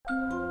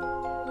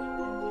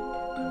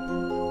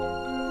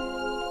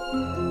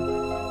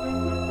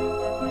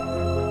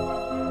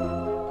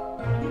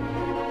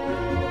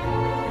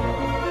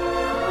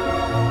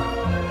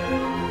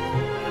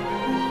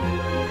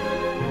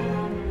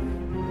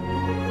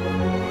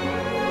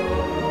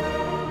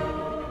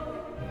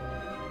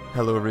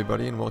Hello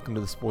everybody and welcome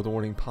to the Spoiler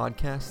Warning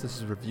Podcast. This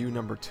is review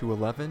number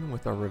 211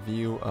 with our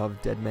review of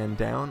Dead Man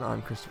Down.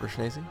 I'm Christopher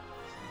Schnese.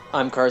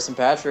 I'm Carson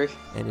Patrick.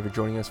 And if you're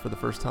joining us for the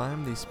first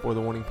time, the Spoiler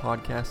Warning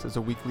Podcast is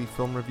a weekly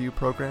film review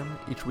program.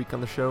 Each week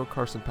on the show,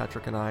 Carson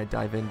Patrick and I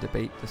dive in,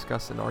 debate,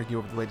 discuss, and argue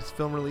over the latest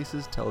film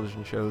releases,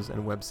 television shows,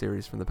 and web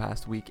series from the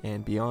past week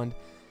and beyond.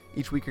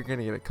 Each week you're going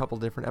to get a couple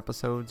different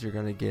episodes. You're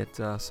going to get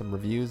some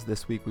reviews.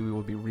 This week we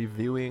will be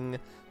reviewing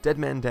Dead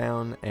Man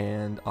Down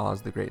and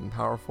Oz the Great and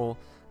Powerful.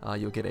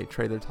 You'll get a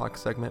trailer talk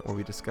segment where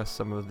we discuss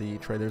some of the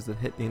trailers that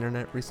hit the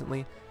internet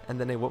recently, and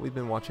then a what we've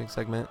been watching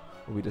segment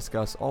where we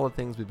discuss all the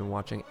things we've been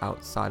watching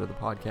outside of the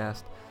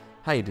podcast.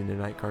 How you doing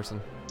tonight,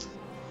 Carson?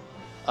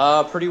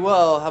 Pretty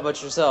well. How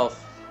about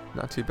yourself?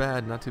 Not too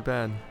bad, not too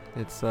bad.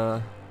 It's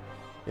I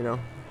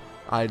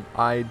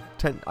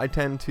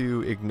tend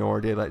to ignore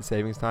daylight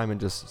savings time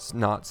and just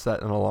not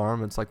set an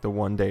alarm. It's like the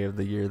one day of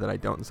the year that I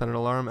don't set an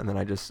alarm, and then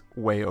I just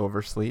way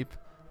oversleep.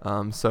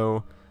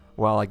 So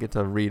while I get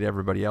to read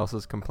everybody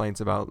else's complaints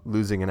about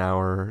losing an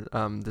hour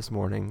this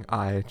morning,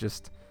 I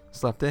just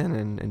slept in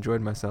and enjoyed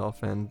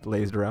myself and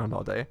lazed around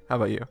all day. How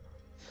about you?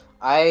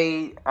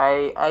 I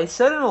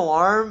set an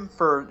alarm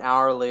for an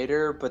hour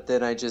later, but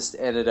then I just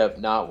ended up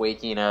not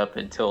waking up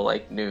until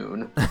like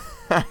noon.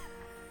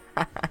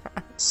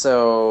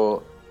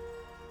 So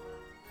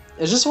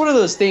it's just one of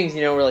those things,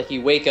 where like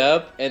you wake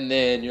up and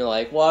then you're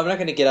like, well, I'm not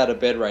going to get out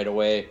of bed right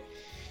away.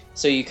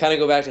 So you kind of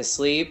go back to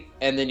sleep,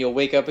 and then you'll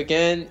wake up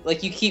again.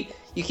 Like you keep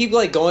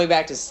like going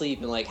back to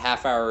sleep in like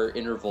half-hour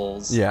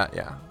intervals. Yeah,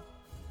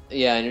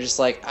 and you're just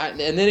like, and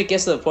then it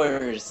gets to the point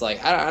where you're just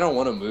like, I don't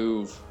want to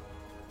move.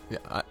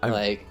 Yeah,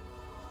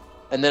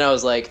 and then I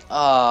was like,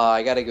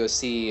 I gotta go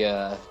see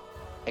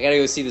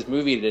this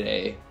movie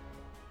today.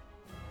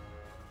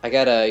 I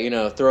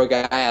gotta, throw a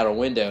guy out a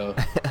window.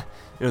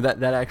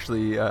 That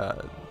actually,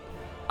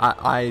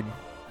 I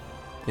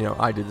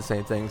did the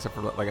same thing, except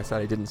for, like I said,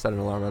 I didn't set an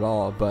alarm at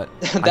all, but...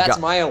 That's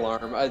my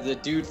alarm. The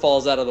dude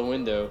falls out of the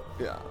window.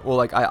 Yeah. Well,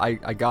 like,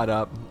 I got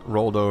up,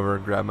 rolled over,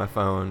 grabbed my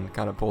phone,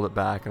 kind of pulled it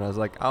back, and I was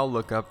like, I'll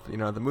look up,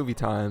 the movie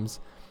times.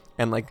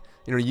 And, like,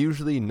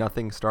 usually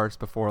nothing starts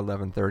before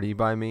 11:30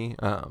 by me.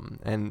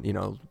 And,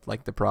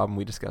 like the problem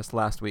we discussed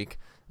last week,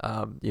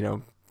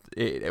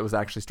 it was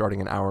actually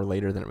starting an hour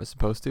later than it was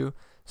supposed to.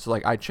 So,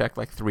 like, I checked,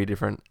 like, 3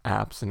 different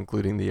apps,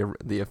 including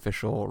the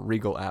official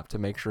Regal app, to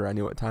make sure I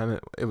knew what time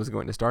it was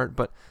going to start.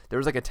 But there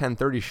was, like, a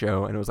 10:30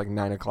 show, and it was, like,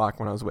 9 o'clock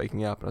when I was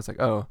waking up. And I was like,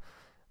 oh,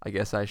 I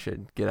guess I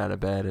should get out of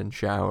bed and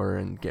shower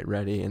and get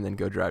ready and then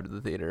go drive to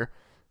the theater.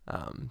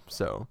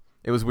 So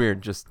it was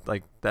weird, just,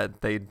 like,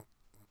 that they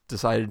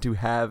decided to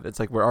have... It's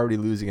like we're already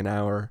losing an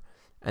hour,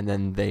 and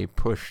then they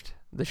pushed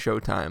the show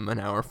time an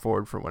hour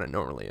forward from when it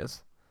normally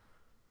is.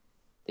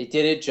 They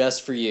did it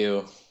just for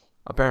you.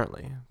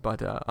 Apparently,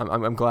 but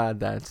I'm glad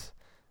that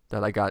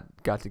I got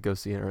to go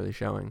see an early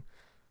showing.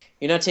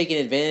 You're not taking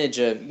advantage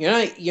of.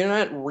 You're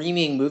not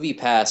reaming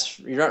MoviePass.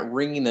 You're not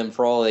ringing them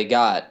for all they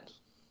got.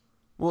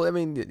 Well, I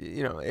mean,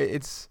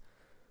 it's.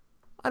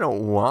 I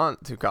don't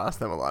want to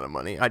cost them a lot of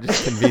money. I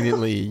just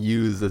conveniently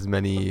use as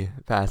many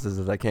passes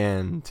as I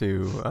can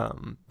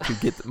to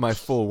get my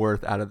full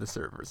worth out of the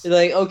servers. You're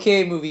like,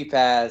 okay,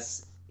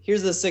 MoviePass,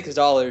 here's the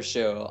 $6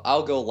 show.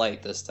 I'll go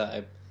light this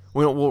time.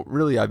 Well,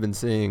 really, I've been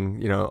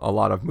seeing, a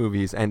lot of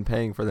movies and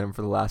paying for them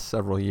for the last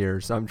several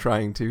years. I'm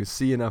trying to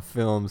see enough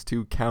films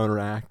to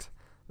counteract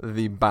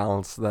the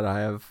balance that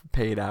I have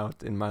paid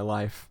out in my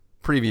life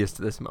previous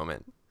to this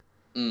moment.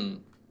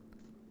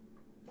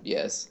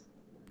 Yes.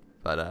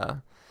 But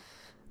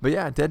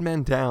yeah, Dead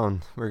Man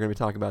Down, we're going to be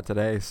talking about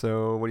today.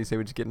 So what do you say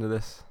we just get into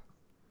this?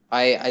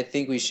 I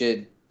think we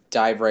should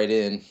dive right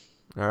in.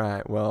 All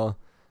right, well...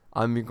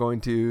 I'm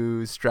going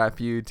to strap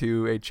you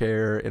to a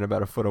chair in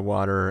about a foot of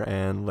water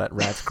and let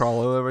rats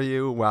crawl all over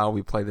you while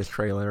we play this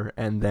trailer.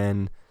 And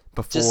then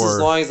before... Just as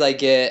long as I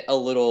get a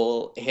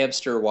little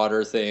hamster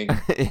water thing.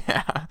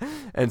 Yeah.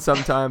 And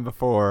sometime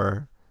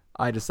before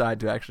I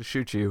decide to actually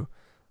shoot you,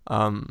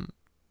 we're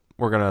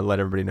going to let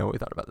everybody know what we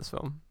thought about this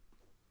film.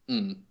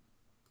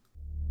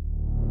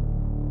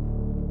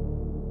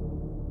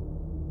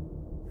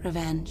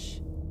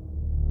 Revenge.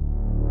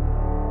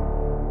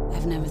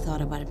 I've never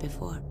thought about it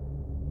before.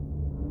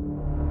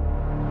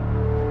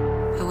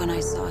 But when I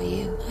saw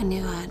you, I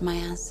knew I had my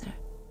answer.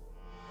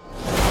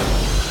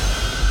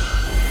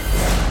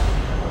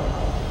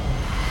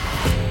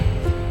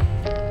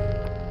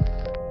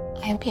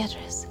 I am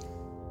Beatrice.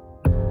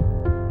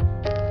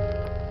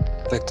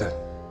 Victor.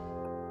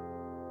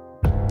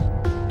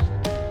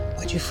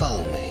 Why'd you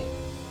follow me?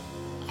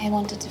 I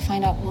wanted to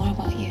find out more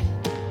about you.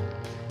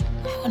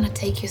 I want to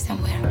take you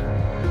somewhere.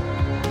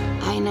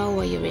 I know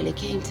why you really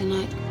came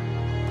tonight.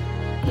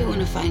 You want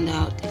to find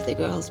out if the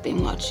girl who's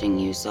been watching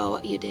you saw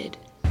what you did.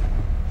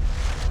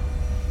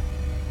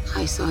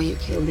 I saw you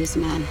kill this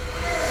man.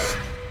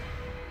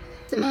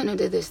 The man who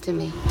did this to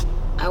me.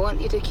 I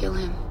want you to kill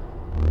him.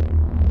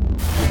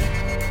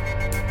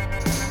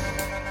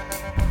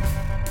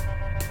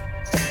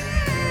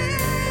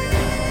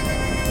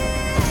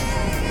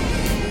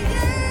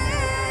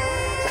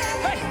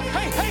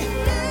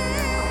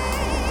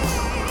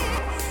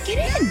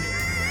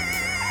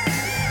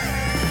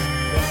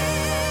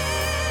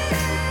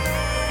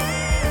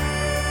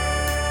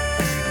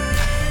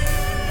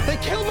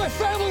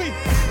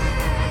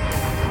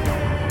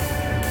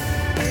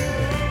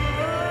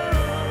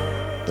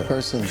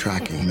 person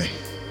tracking me.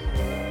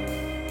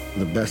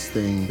 The best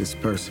thing this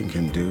person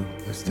can do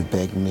is to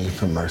beg me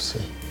for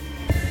mercy.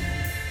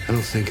 I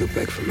don't think he'll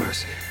beg for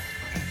mercy.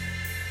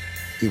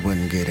 He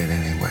wouldn't get it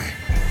anyway.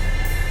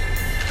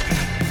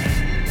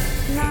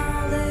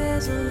 Now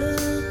there's a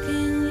look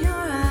in your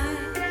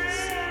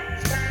eyes,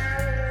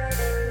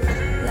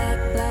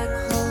 like black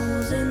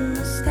holes in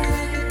the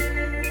sky.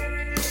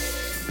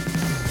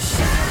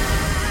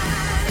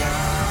 Shine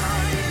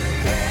on, you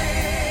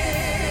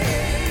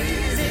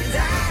crazy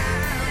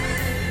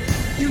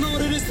diamond. You know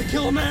what it is to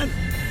kill a man?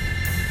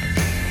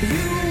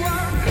 You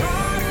are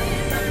caught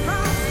in the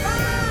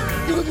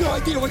crossfire. You have no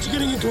idea what you're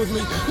getting into with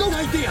me. No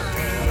idea.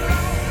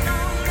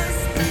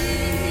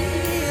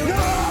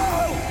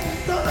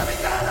 Don't let me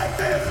die like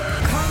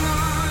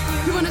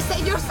this! You want to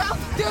save yourself?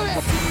 Do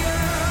it!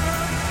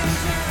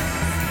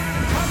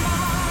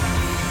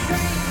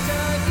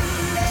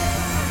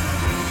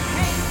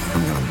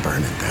 I'm gonna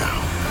burn it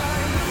down.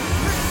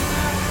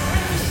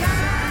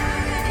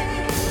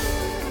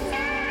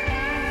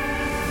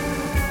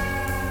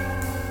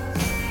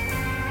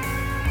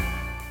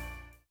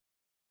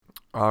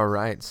 All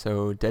right,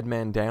 so Dead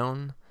Man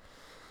Down.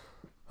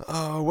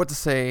 What to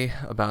say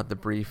about the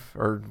brief,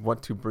 or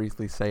what to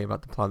briefly say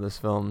about the plot of this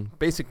film.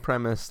 Basic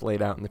premise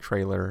laid out in the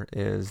trailer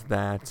is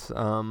that,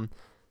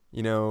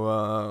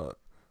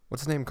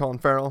 what's his name, Colin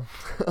Farrell?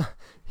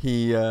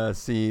 He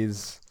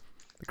sees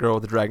the girl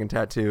with the dragon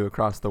tattoo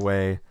across the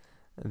way.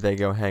 They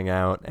go hang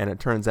out, and it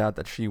turns out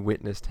that she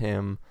witnessed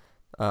him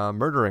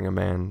murdering a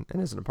man in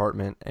his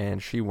apartment,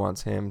 and she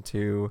wants him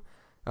to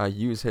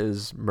use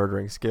his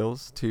murdering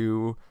skills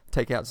to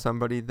take out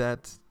somebody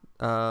that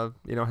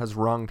has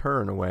wronged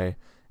her in a way.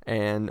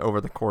 And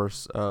over the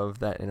course of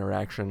that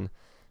interaction,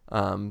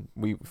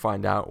 we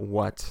find out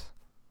what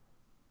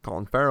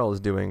Colin Farrell is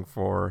doing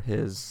for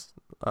his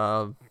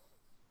own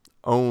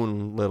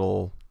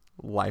little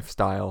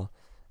lifestyle.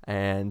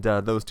 And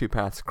those two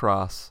paths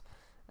cross,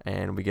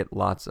 and we get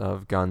lots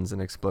of guns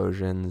and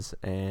explosions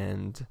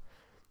and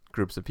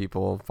groups of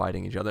people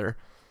fighting each other.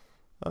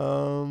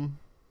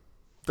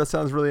 That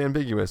sounds really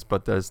ambiguous,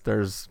 but there's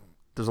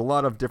a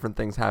lot of different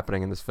things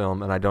happening in this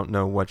film, and I don't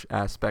know which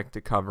aspect to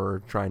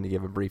cover trying to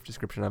give a brief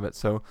description of it.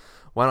 So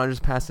why don't I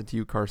just pass it to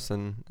you,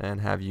 Carson, and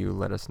have you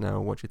let us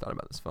know what you thought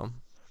about this film?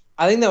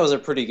 I think that was a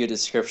pretty good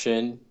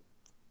description.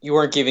 You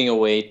weren't giving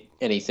away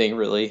anything,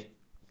 really.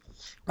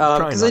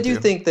 Because I do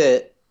think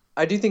this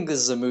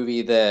is a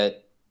movie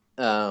that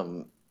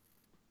I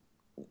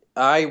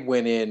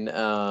went in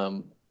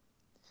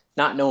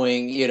not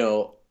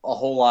knowing, a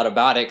whole lot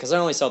about it, because I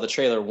only saw the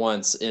trailer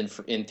once in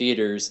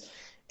theaters.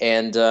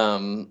 And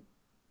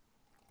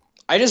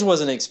I just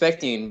wasn't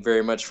expecting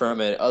very much from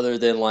it, other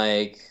than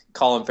like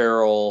Colin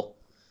Farrell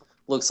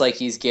looks like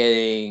he's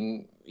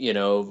getting,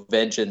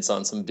 vengeance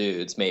on some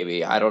dudes,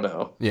 maybe. I don't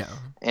know. Yeah.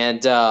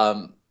 And,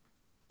 I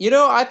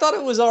thought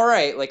it was all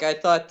right. Like, I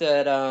thought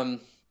that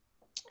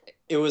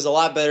it was a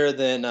lot better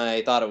than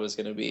I thought it was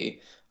going to be.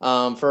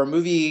 For a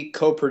movie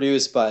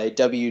co-produced by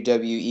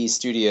WWE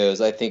Studios,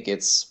 I think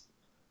it's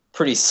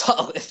pretty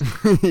solid.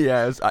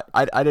 Yes,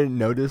 I didn't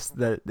notice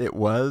that it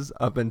was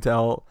up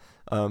until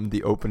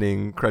the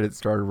opening credits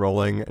started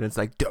rolling, and it's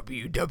like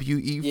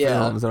WWE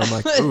films, and I'm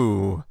like,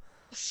 ooh.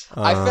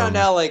 I found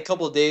out like a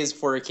couple of days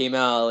before it came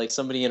out, like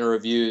somebody in a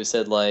review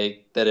said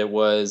like that it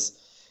was,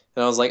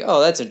 and I was like,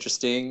 oh, that's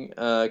interesting,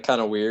 kind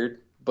of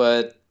weird,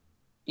 but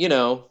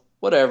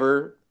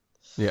whatever.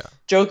 Yeah.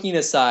 Joking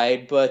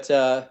aside, but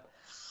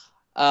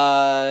like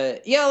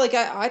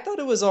I thought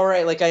it was all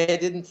right. Like, I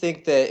didn't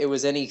think that it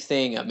was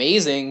anything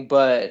amazing,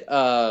 but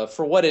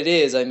for what it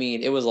is, I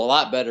mean, it was a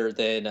lot better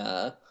than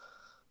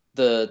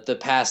the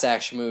past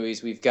action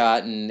movies we've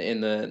gotten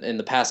in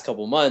the past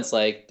couple months,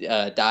 like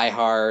Die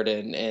Hard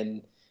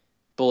and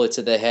Bullet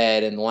to the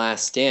Head and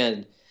Last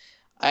Stand.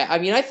 I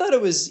mean, I thought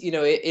it was,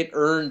 it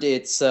earned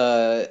its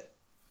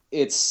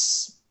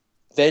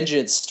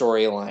vengeance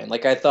storyline.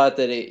 Like, I thought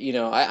that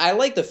I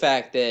like the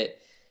fact that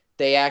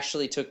they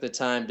actually took the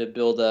time to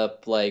build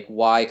up like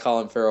why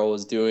Colin Farrell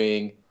was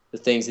doing the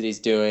things that he's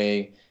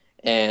doing,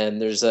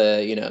 and there's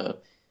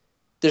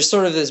there's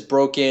sort of this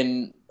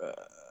broken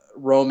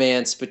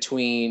romance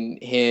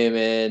between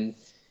him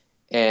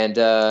and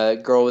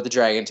girl with the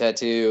dragon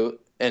tattoo,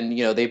 and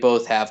they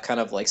both have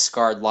kind of like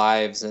scarred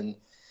lives, and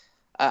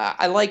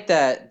I like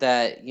that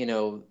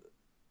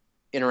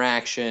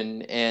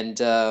interaction,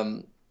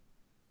 and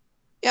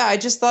yeah, I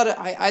just thought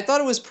I thought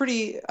it was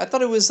pretty. I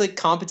thought it was like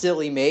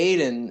competently made,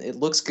 and it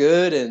looks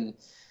good, and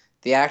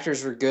the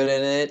actors were good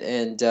in it,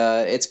 and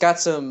it's got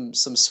some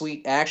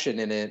sweet action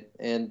in it,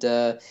 and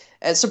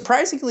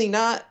surprisingly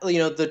not.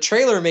 The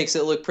trailer makes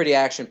it look pretty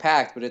action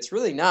packed, but it's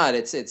really not.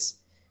 It's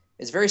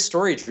very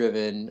story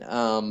driven.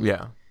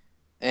 Yeah,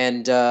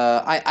 and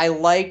I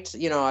liked.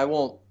 I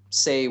won't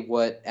say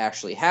what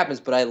actually happens,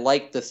 but I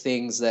liked the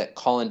things that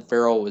Colin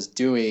Farrell was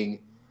doing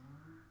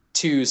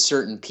to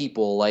certain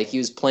people. Like, he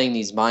was playing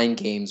these mind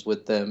games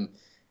with them,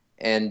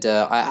 and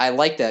I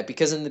like that,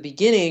 because in the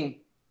beginning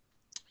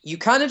you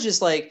kind of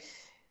just like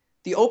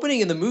the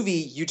opening in the movie,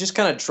 you just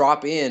kind of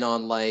drop in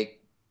on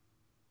like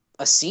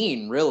a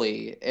scene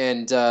really,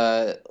 and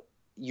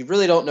you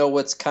really don't know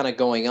what's kind of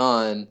going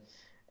on,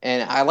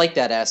 and I like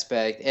that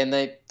aspect. And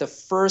the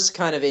first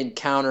kind of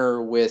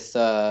encounter with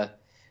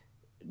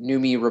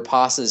Numi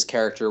Rapace's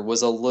character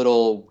was a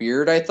little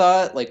weird. I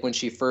thought, like when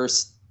she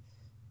first,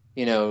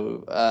 you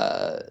know,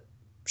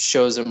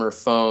 shows him her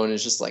phone,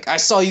 is just like, I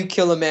saw you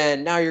kill a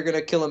man, now you're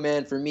gonna kill a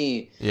man for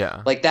me.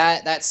 Yeah. Like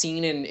that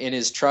scene in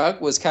his truck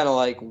was kind of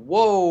like,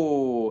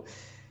 whoa,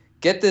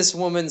 get this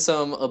woman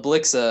some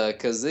Ablixa,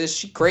 because is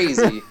she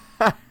crazy?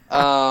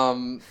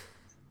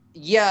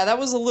 Yeah, that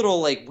was a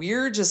little like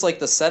weird, just like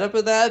the setup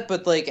of that.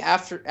 But like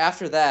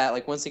after that,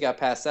 like once he got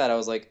past that, I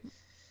was like,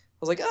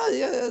 oh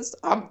yeah,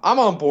 I'm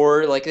on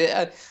board. Like,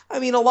 I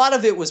mean, a lot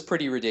of it was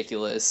pretty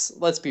ridiculous.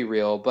 Let's be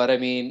real. But I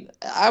mean,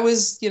 I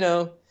was,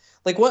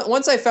 like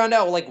once I found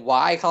out like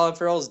why Colin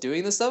Farrell is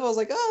doing this stuff, I was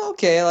like, oh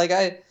okay,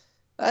 like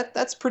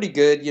that's pretty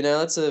good.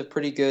 That's a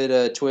pretty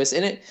good twist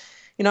in it.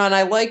 And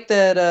I like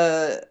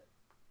that.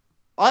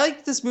 I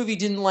like this movie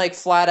didn't like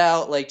flat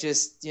out like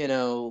just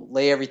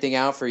lay everything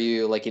out for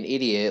you like an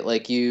idiot.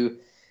 Like there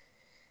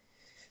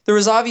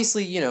was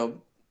obviously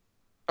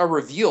a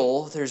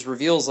reveal. There's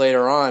reveals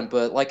later on,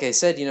 but like I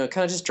said, it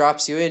kind of just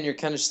drops you in. You're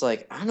kind of just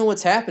like, I don't know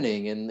what's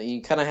happening, and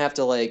you kind of have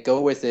to like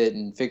go with it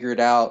and figure it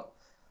out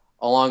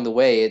along the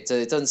way. It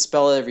doesn't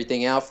spell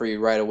everything out for you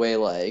right away.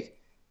 Like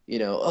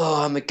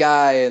oh, I'm a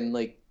guy, and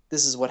like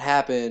this is what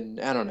happened.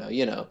 I don't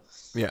know.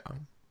 Yeah.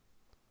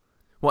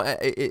 Well,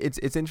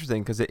 it's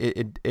interesting because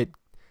it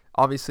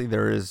obviously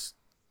there is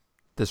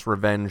this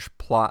revenge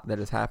plot that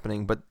is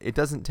happening, but it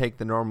doesn't take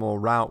the normal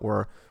route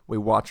where we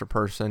watch a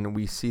person,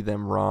 we see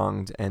them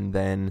wronged, and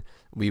then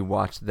we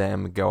watch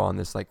them go on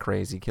this like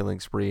crazy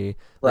killing spree.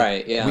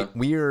 Right. Yeah.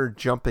 We are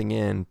jumping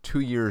in 2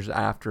 years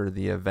after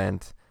the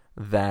event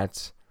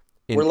that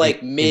we're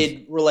like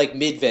mid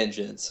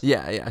vengeance.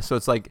 Yeah. So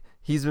it's like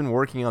he's been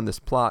working on this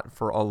plot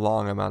for a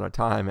long amount of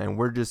time, and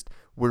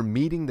we're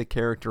meeting the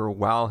character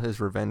while his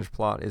revenge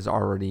plot is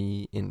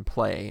already in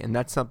play. And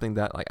that's something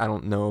that like I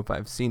don't know if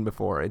I've seen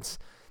before. It's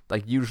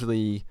like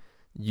usually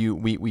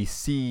we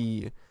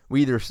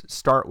either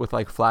start with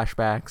like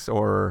flashbacks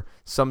or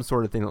some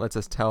sort of thing that lets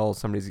us tell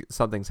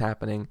something's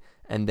happening,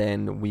 and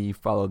then we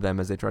follow them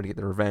as they try to get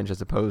their revenge,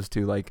 as opposed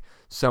to like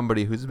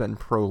somebody who's been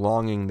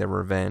prolonging their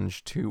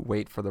revenge to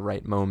wait for the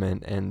right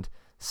moment and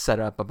set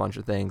up a bunch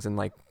of things and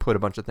like put a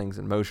bunch of things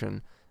in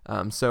motion.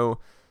 So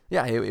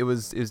yeah, it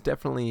was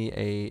definitely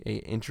a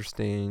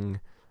interesting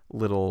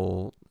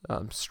little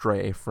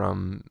stray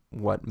from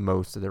what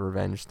most of the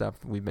revenge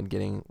stuff we've been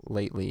getting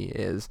lately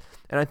is.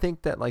 And I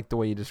think that like the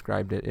way you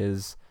described it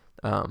is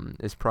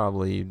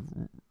probably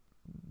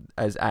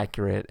as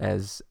accurate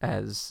as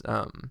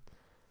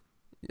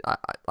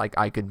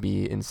I could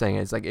be in saying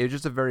it. It's like it's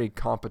just a very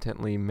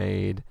competently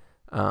made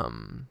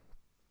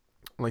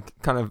like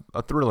kind of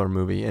a thriller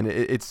movie, and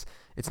it's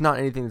not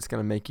anything that's going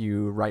to make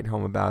you write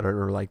home about it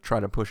or like try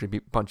to push a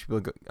bunch of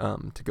people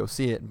to go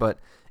see it, but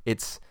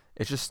it's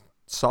just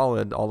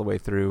solid all the way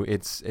through.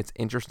 It's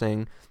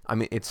interesting. I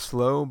mean, it's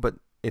slow, but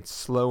it's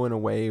slow in a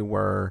way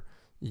where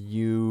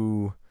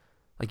you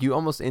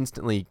almost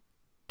instantly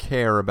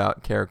care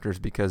about characters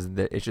because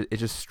it's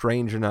just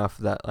strange enough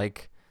that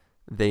like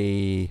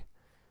they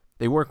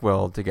work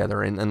well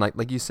together, and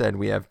like you said,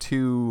 we have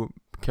two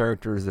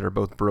characters that are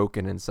both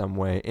broken in some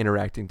way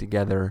interacting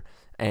together,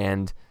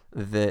 and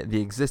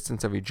the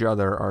existence of each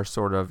other are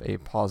sort of a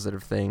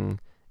positive thing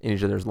in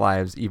each other's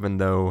lives, even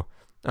though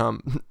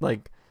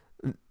like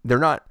they're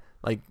not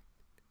like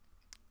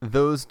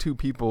those two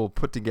people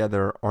put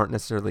together aren't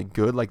necessarily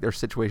good. Like their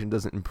situation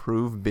doesn't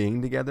improve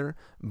being together,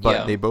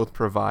 but they both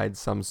provide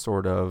some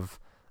sort of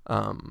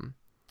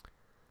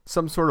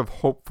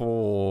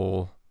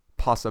hopeful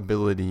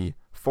possibility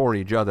for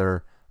each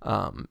other,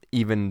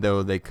 even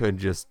though they could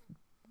just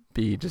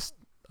be just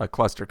a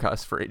cluster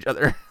cuss for each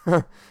other.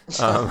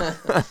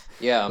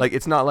 Yeah. Like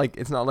it's not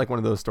like one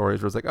of those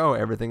stories where it's like, oh,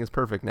 everything is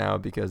perfect now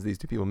because these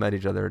two people met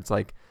each other. It's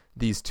like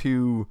these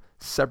two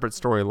separate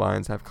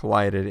storylines have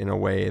collided in a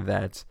way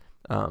that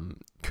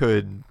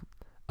could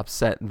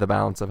upset the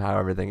balance of how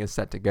everything is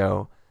set to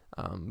go.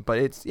 But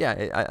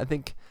I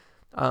think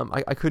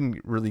I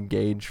couldn't really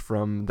gauge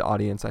from the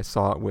audience I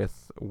saw it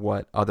with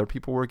what other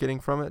people were getting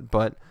from it,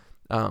 but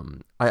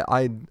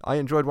I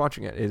enjoyed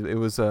watching it. It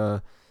was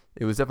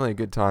definitely a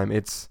good time.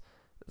 It's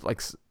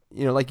like,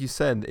 like you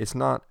said, it's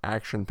not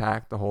action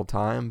packed the whole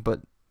time,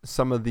 but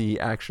some of the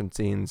action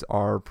scenes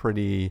are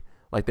pretty,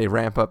 like they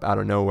ramp up out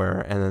of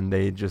nowhere and then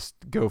they just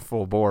go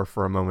full bore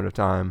for a moment of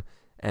time,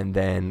 and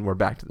then we're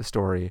back to the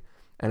story.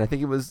 And I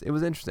think it was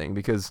interesting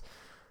because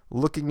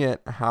looking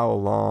at how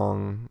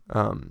long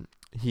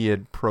he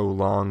had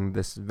prolonged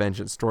this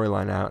vengeance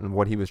storyline out and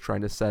what he was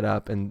trying to set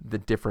up and the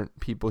different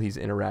people he's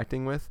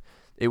interacting with,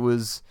 it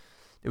was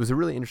a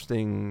really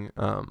interesting.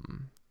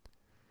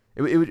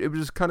 It was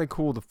just kind of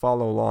cool to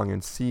follow along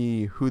and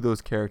see who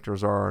those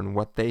characters are and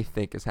what they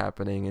think is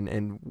happening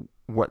and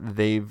what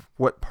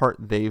part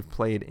they've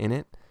played in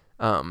it.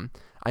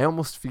 I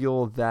almost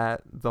feel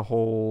that the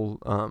whole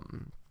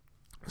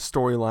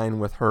storyline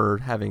with her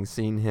having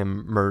seen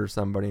him murder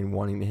somebody and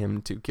wanting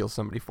him to kill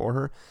somebody for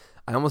her.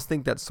 I almost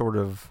think that's sort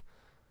of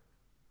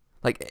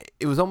like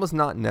it was almost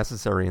not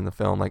necessary in the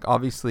film. Like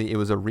obviously it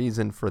was a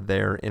reason for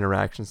their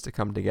interactions to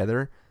come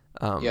together.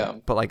 Yeah.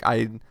 But like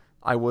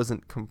I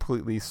wasn't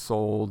completely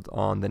sold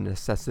on the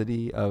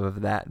necessity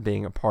of that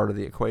being a part of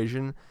the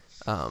equation.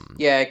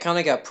 Yeah, it kind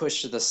of got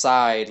pushed to the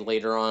side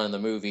later on in the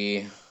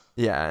movie.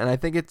 Yeah, and I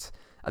think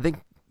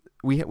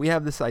we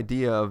have this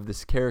idea of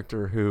this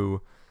character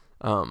who,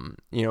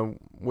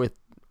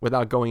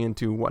 without going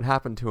into what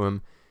happened to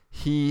him,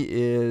 he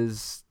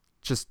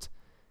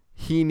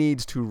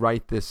needs to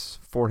right this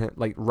for him,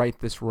 like right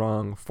this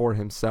wrong for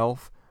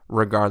himself,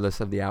 regardless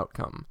of the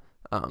outcome.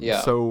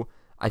 Yeah. So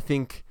I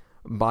think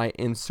by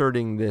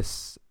inserting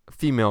this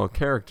female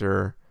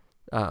character,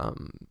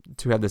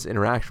 to have this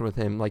interaction with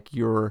him,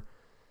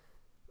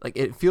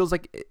 it feels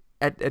like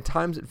at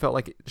times it felt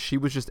like she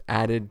was just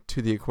added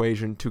to the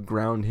equation to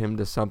ground him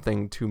to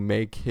something to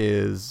make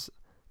his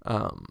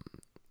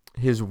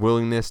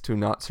willingness to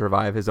not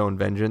survive his own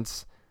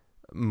vengeance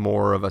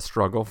more of a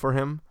struggle for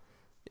him,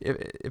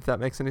 if that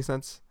makes any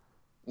sense.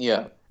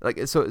 Yeah.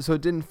 So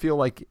it didn't feel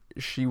like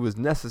she was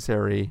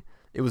necessary.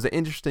 It was an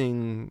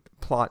interesting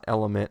plot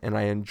element, and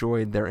I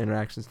enjoyed their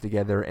interactions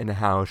together and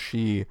how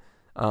she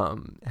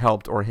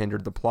helped or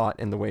hindered the plot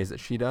in the ways that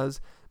she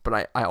does.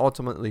 But I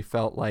ultimately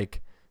felt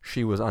like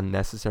she was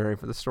unnecessary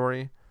for the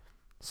story.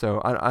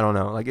 So I don't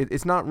know. Like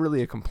it's not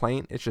really a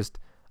complaint. It's just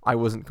I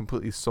wasn't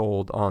completely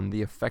sold on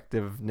the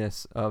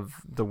effectiveness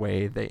of the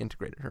way they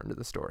integrated her into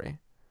the story.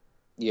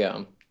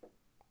 Yeah.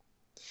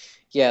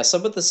 Yeah,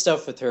 some of the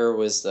stuff with her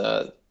was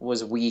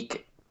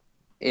weak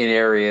in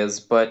areas,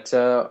 but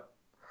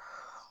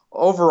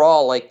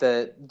overall, like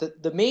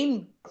the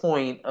main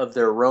point of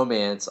their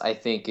romance, I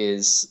think,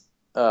 is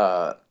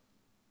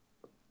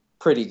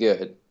pretty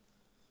good.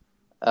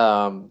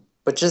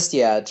 But just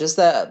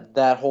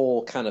that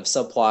whole kind of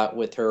subplot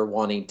with her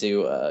wanting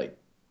to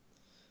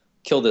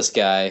kill this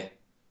guy,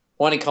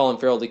 wanting Colin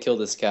Farrell to kill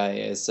this guy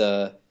is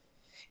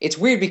it's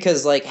weird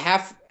because like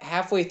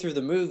halfway through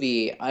the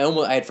movie, I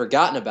had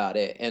forgotten about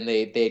it, and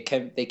they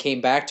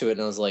came back to it,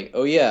 and I was like,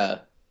 oh yeah,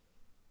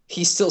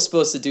 he's still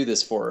supposed to do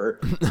this for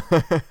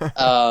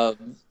her.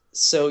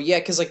 So yeah,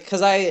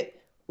 because I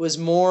was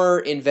more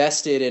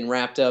invested and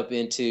wrapped up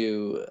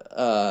into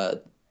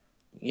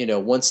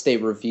once they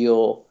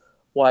reveal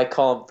why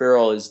Colin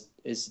Farrell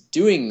is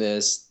doing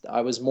this, I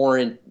was more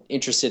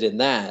interested in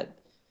that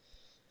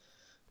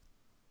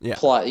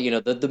plot.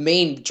 The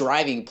main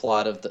driving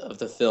plot of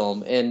the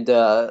film, and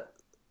so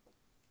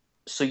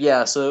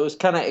it was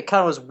kind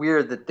of was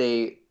weird that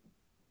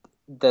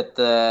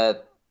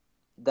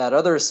that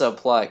other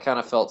subplot kind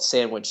of felt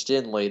sandwiched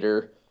in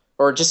later,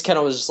 or just kind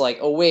of was just like,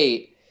 oh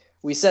wait,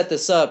 we set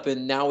this up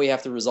and now we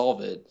have to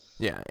resolve it.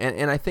 Yeah,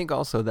 and I think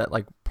also that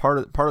like part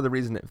of the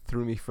reason it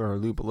threw me for a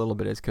loop a little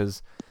bit is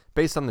because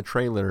based on the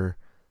trailer,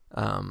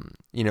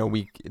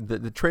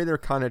 the trailer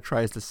kind of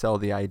tries to sell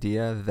the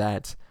idea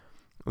that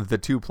the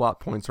two plot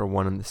points are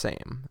one and the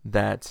same.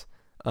 That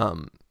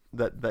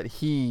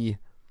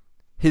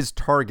his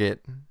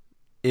target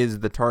is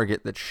the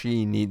target that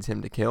she needs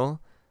him to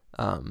kill,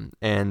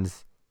 and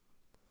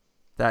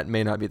that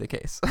may not be the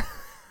case.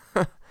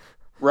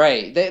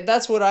 Right.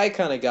 That's what I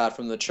kind of got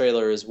from the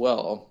trailer as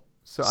well.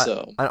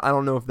 So I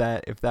don't know if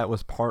that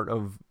was part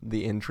of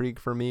the intrigue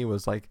for me,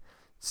 was like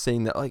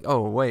seeing that like,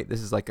 oh wait,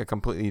 this is like a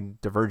completely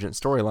divergent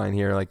storyline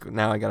here. Like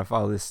now I got to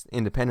follow this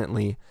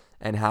independently,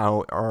 and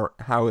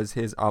how is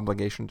his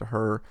obligation to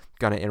her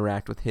gonna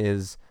interact with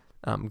his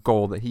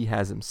goal that he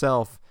has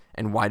himself,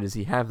 and why does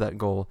he have that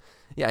goal?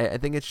 Yeah, I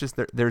think it's just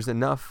there's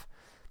enough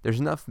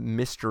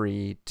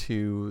mystery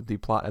to the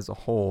plot as a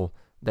whole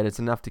that it's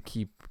enough to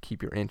keep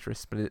your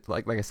interest. But it,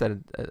 like I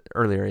said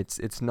earlier,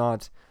 it's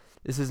not.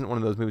 This isn't one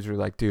of those movies where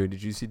you're like, dude,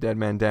 did you see Dead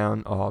Man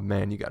Down? Oh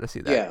man, you got to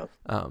see that.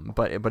 Yeah.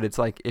 But it's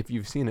like if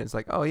you've seen it, it's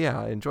like, oh yeah,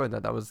 I enjoyed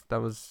that. That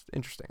was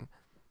interesting.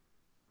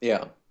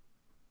 Yeah.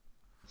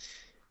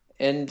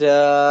 And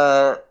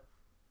I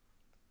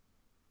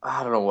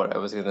don't know what I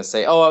was gonna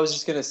say. Oh, I was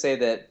just gonna say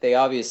that they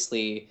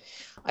obviously,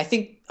 I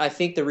think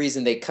the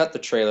reason they cut the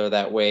trailer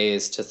that way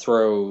is to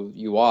throw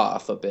you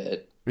off a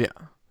bit. Yeah.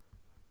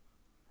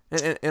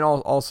 And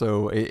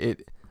also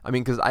it I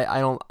mean, because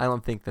I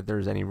don't think that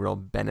there's any real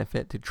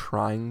benefit to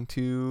trying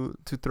to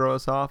throw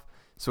us off.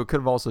 So it could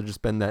have also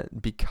just been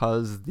that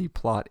because the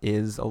plot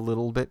is a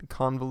little bit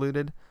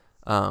convoluted,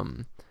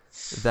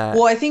 that.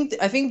 Well, I think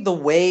the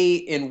way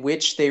in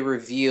which they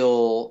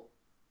reveal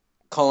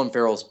Colin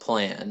Farrell's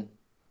plan,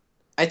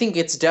 I think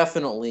it's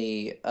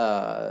definitely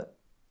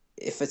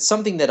if it's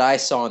something that I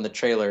saw in the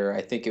trailer,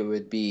 I think it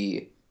would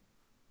be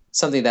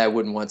something that I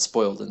wouldn't want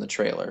spoiled in the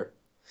trailer.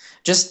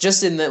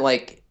 Just in that,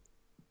 like,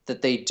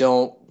 that they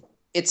don't.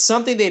 It's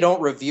something they don't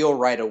reveal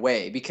right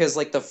away, because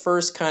like the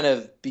first kind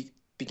of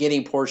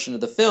beginning portion of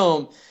the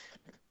film,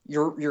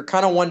 you're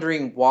kind of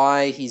wondering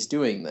why he's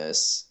doing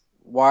this.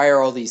 Why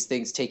are all these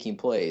things taking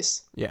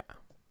place? Yeah.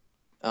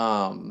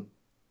 So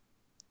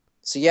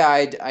yeah,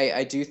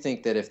 I do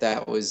think that if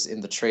that was in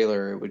the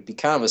trailer, it would be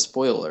kind of a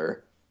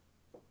spoiler.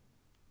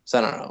 So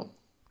I don't know.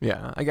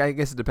 Yeah, I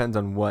guess it depends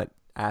on what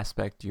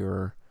aspect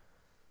you're.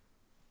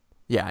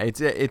 Yeah,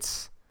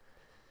 it's.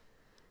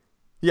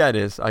 Yeah, it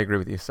is. I agree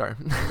with you. Sorry,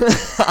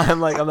 I'm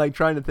like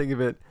trying to think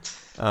of it.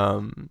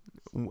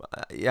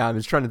 Yeah, I'm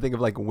just trying to think of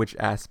like which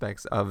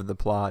aspects of the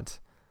plot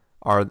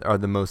are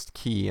the most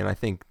key, and I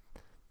think,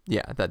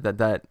 yeah,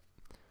 that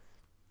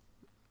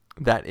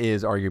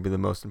is arguably the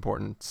most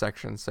important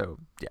section. So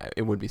yeah,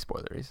 it would be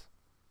spoileries.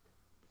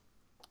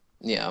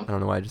 Yeah. I don't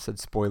know why I just said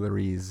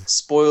spoileries.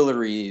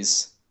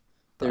 Spoileries.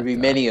 There'd be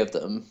But, many of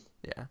them.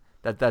 Yeah,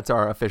 that's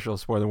our official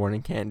spoiler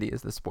warning. Candy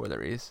is the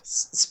spoileries.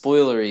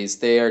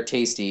 Spoileries. They are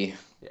tasty.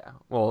 Yeah,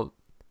 well,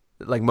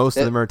 like most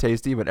of them are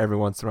tasty, but every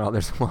once in a while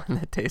there's one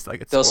that tastes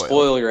like it's They'll spoiled.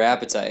 spoil your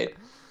appetite.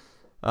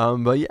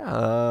 But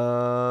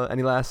yeah,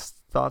 any last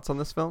thoughts on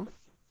this film?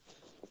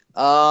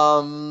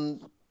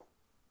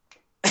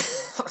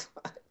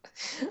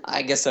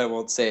 I guess I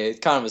won't say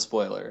it. Kind of a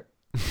spoiler.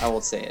 I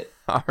won't say it.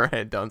 All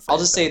right, don't say. I'll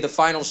just say the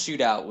final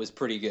shootout was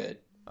pretty good.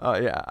 Oh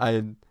yeah,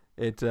 I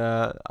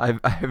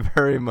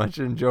very much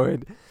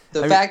enjoyed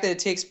The fact that it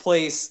takes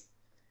place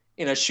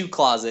in a shoe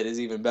closet is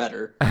even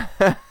better.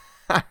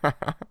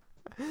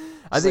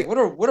 I think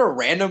what a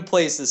random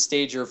place to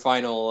stage your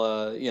final.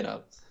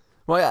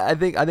 Well, yeah, I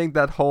think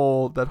that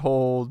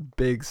whole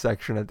big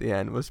section at the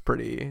end was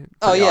pretty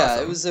Oh yeah,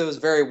 awesome. it was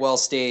very well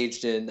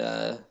staged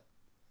and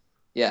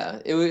yeah,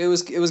 it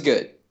was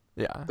good.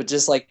 Yeah. But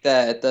just like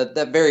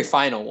that very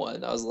final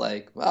one, I was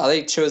like, wow,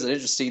 they chose an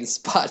interesting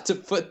spot to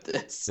put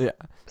this. Yeah.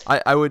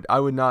 I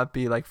would not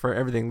be like, for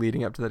everything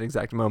leading up to that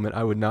exact moment,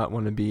 I would not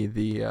want to be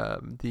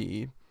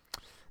the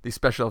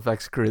special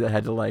effects crew that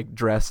had to like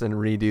dress and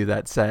redo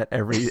that set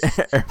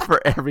for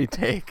every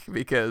take,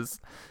 because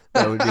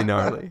that would be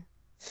gnarly.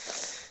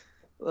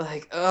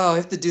 Like, oh, I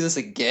have to do this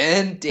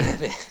again?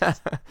 Damn it.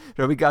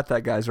 No, we got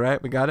that, guys,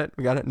 right? We got it?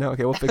 No?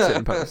 Okay, we'll fix it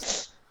in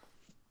post.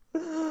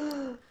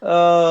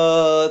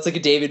 It's like a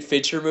David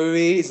Fincher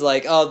movie. He's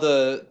like, oh,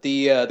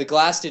 the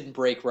glass didn't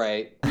break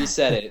right.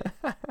 Reset it.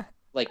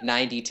 Like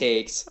 90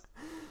 takes.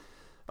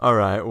 All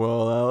right,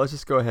 well, let's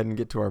just go ahead and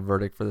get to our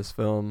verdict for this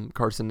film.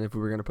 Carson, if we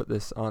were going to put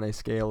this on a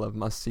scale of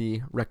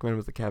must-see, recommend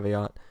with a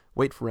caveat,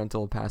 wait for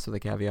rental, pass with a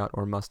caveat,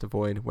 or must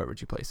avoid, where would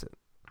you place it?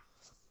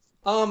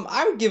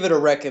 I would give it a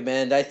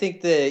recommend. I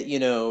think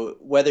that,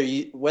 whether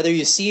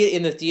you see it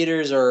in the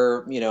theaters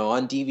or,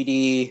 on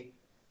DVD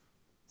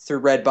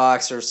through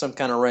Redbox or some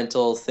kind of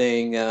rental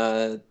thing,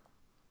 yeah,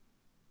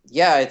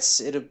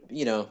 it's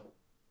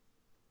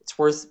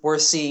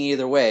worth seeing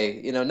either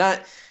way. You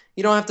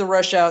don't have to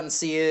rush out and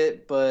see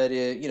it, but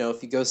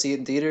if you go see it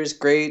in theaters,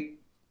 great.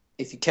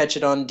 If you catch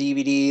it on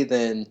DVD,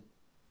 then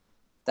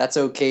that's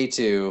okay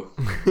too.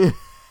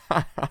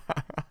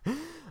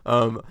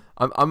 I'm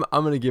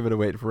gonna give it a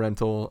wait for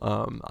rental.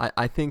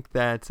 I think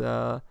that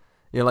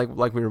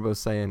like we were both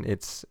saying,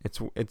 it's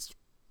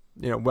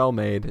well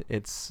made.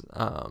 It's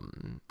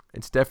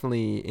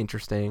definitely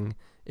interesting.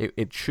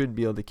 It should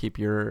be able to keep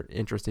your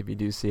interest if you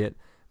do see it.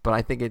 But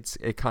I think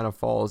it kind of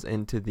falls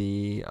into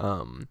the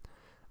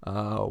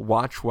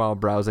watch while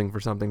browsing for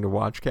something to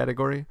watch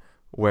category,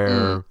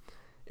 where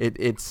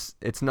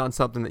it's not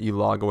something that you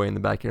log away in the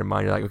back of your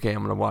mind. You're like, okay,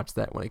 I'm gonna watch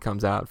that when it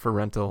comes out for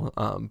rental.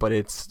 But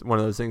it's one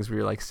of those things where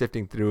you're like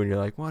sifting through and you're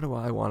like, what do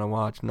I want to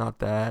watch? Not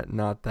that,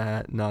 not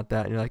that, not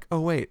that. And you're like, oh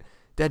wait,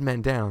 Dead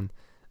Man Down.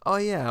 Oh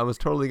yeah, I was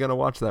totally gonna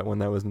watch that when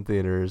that was in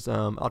theaters.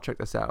 I'll check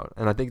this out,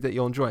 and I think that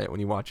you'll enjoy it when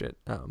you watch it.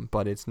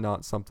 But it's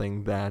not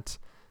something that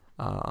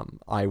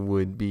I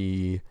would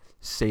be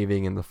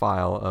saving in the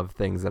file of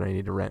things that I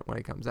need to rent when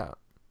it comes out.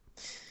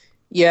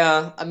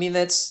 Yeah, I mean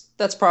that's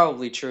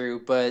probably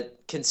true, but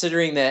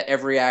considering that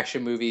every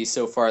action movie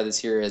so far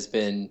this year has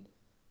been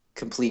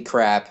complete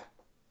crap,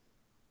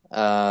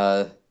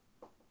 I'd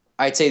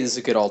say this is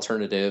a good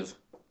alternative.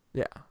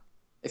 Yeah.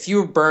 If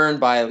you were burned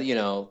by,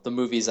 the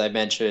movies I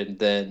mentioned,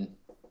 then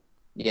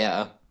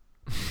yeah.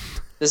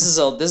 This is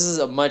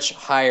a much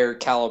higher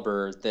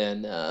caliber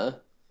than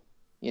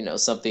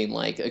something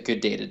like A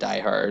Good Day to Die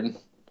Hard.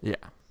 Yeah.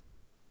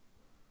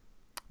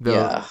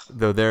 Yeah.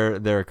 Though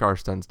their car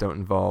stunts don't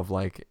involve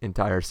like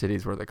entire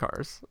cities worth of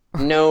cars.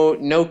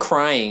 No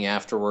crying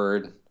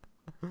afterward.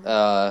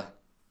 After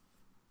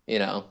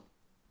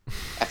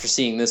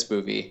seeing this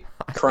movie,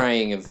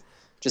 crying of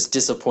just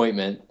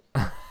disappointment.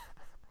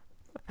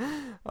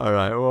 All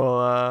right.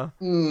 Well,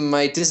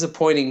 My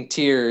disappointing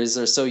tears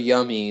are so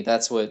yummy.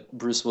 That's what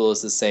Bruce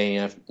Willis is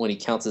saying when he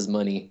counts his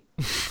money.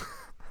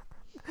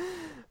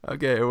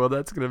 Okay, well,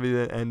 that's going to be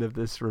the end of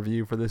this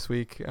review for this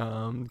week.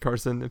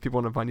 Carson, if people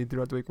want to find you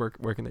throughout the week, where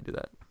can they do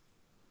that?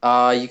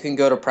 You can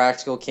go to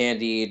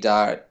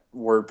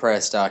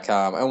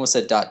practicalcandy.wordpress.com. I almost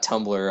said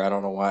 .tumblr. I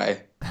don't know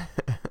why.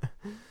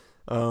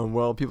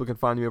 Well, people can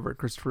find me over at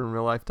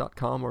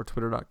ChristopherInRealLife.com or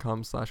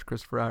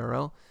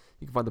Twitter.com/ChristopherIRL.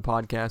 You can find the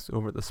podcast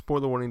over at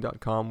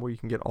thespoilerwarning.com, where you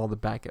can get all the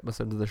back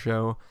episodes of the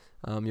show.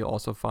 You'll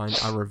also find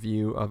our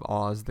review of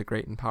Oz the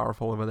Great and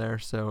Powerful over there,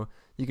 so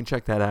you can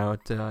check that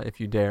out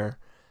if you dare.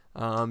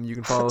 You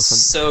can follow us on...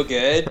 So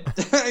good.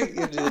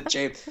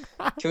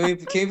 Can we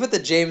put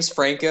the James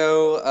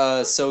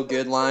Franco so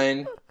good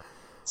line?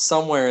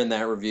 somewhere in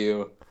that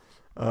review.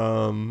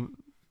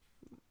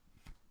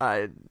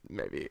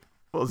 Maybe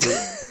we'll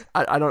see.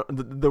 I don't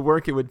the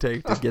work it would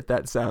take to get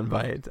that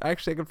soundbite.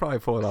 Actually, I could probably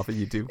pull it off of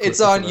YouTube. It's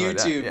clip or on something like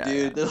that. YouTube, Yeah,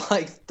 dude. yeah. They're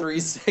like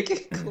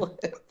 3-second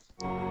clip.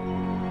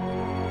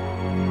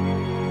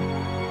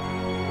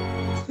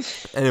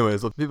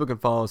 Anyways, well, people can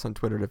follow us on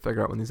Twitter to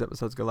figure out when these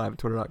episodes go live at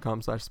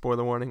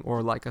twitter.com/spoilerwarning,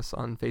 or like us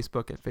on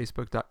Facebook at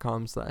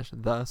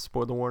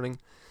facebook.com/thespoilerwarning.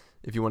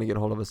 If you want to get a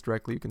hold of us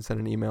directly, you can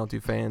send an email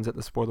to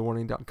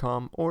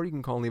fans@thespoilerwarning.com, or you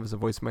can call and leave us a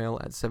voicemail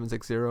at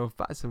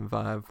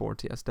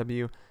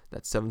 760-575-4TSW.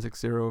 That's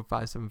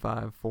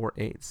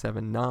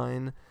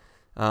 760-575-4879.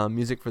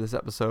 Music for this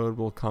episode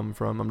will come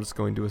from, I'm just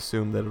going to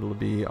assume that it'll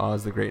be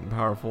Oz the Great and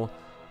Powerful.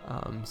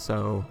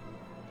 So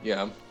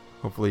Yeah.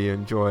 hopefully you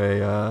enjoy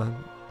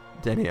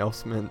Danny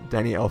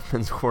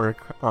Elfman's work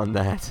on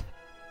that.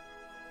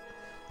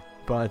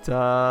 But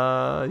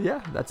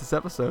yeah, that's this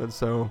episode.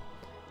 So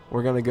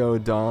we're gonna go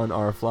don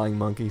our flying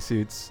monkey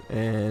suits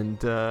and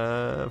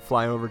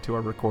fly over to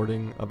our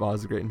recording of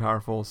Oz the Great and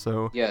Powerful.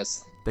 So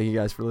Yes. thank you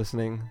guys for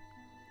listening.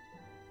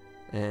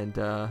 And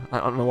I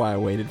don't know why I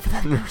waited for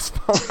them to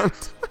respond.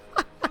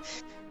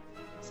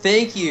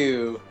 Thank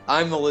you.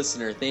 I'm the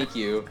listener. Thank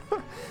you.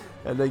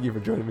 And thank you for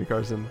joining me,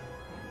 Carson.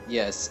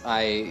 Yes.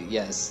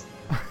 Yes.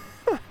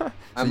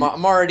 I'm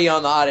already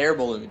on the hot air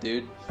balloon,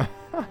 dude.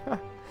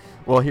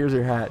 Well, here's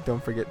your hat.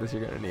 Don't forget this.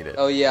 You're gonna need it.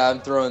 Oh yeah, I'm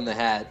throwing the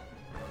hat.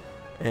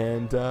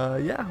 And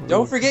yeah.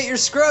 Don't forget your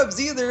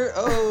scrubs either.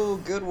 Oh,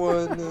 good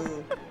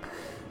one.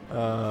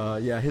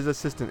 Yeah, his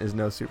assistant is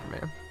no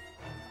Superman.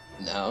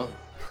 No.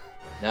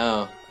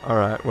 All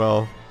right.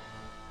 Well,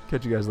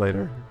 catch you guys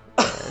later,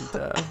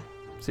 and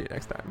see you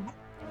next time.